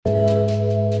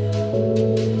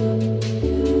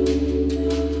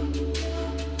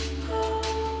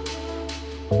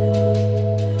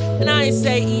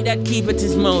He that keepeth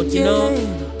his mouth, you know,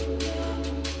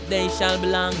 they shall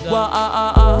belong God.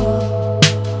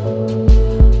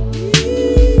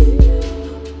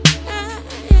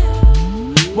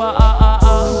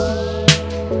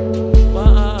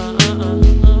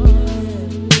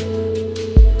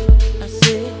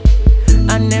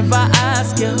 I never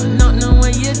ask you, nothing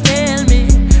when you tell me.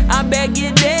 I beg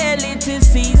you daily to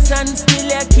cease and still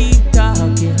you keep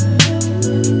talking.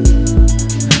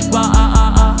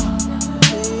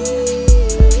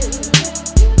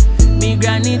 Me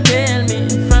granny tell me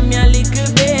from your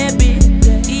little baby,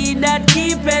 he that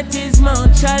keepeth his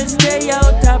mouth shall stay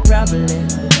out of problem.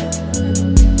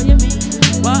 What you mean?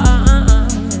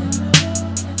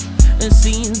 It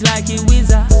seems like it was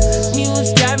a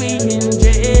news carrying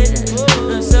dread,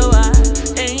 so I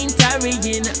ain't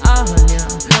carrying on ya.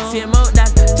 Same out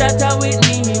that chatter with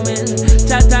me, well,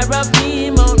 chatter up me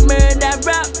mouth, murder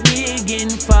rap big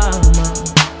informer.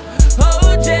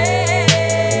 OJ,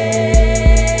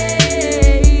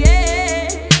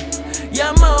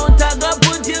 your mouth I go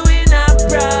put you in a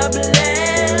problem.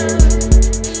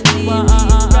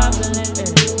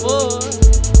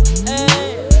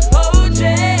 OJ,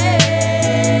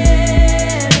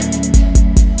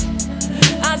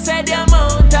 I said your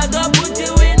mouth I go put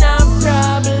you in a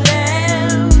problem.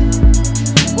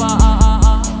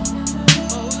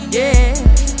 Yeah,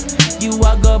 you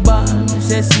a go ball,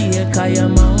 say see a kaya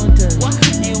mountain.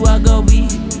 You a go weak,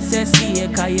 say see a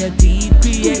kaya deep.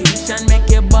 Creation make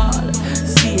you ball,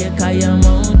 see a kaya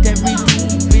mount. Every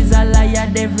thief is a liar,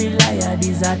 every liar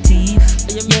is a thief.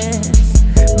 Yes,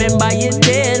 remember you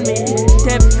tell me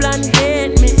Teflon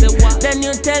hate me. Then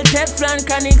you tell Teflon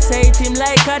Chronixx hate him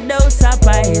like a dose of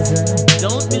poison.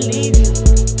 Don't believe you.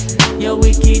 You're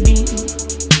wicked.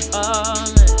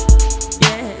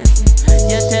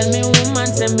 You tell me woman,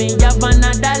 say me have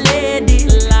another lady.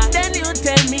 Then you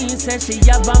tell me, say she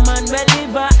have a man, well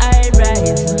live a high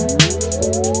rise.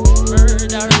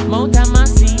 Murder, Mount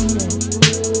Amasi.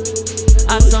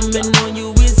 As some me know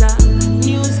you is a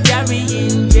news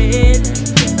carrying jail,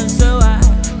 and so I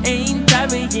ain't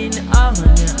carrying on.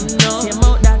 No, same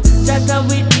out that chatter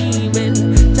with me, well,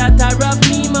 chatter up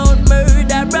me mouth,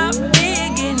 murder up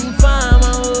big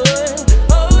informer.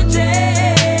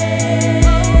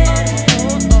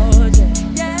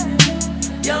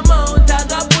 Your mouth I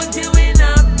go put you in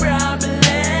a problem.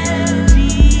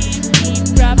 Deep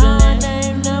problem. My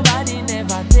name nobody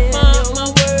never tell you. My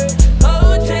word,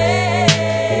 OJ.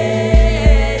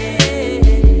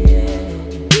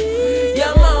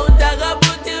 Your mouth I go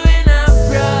put you in a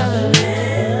problem.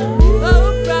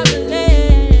 Oh,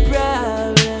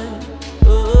 problem.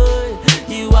 Oh,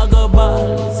 you a go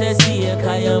ball, say see a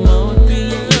kaya mount.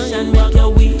 Creation make you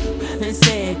weak,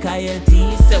 say kaya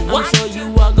teeth. I'm sure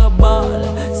you a go ball,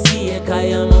 see a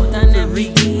kaya mouth, and every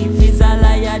thief is a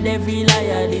liar, every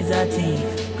liar is a thief.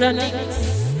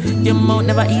 Chronixx, your mouth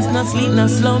never eats, no sleep, no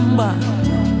slumber.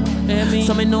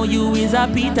 So me know you is a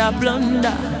Peter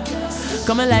plunder.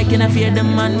 Come like in a fear the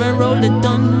man when roll the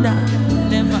thunder.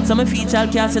 So me feet shall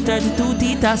cast a 32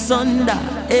 teeth asunder.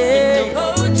 Hey,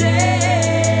 OJ.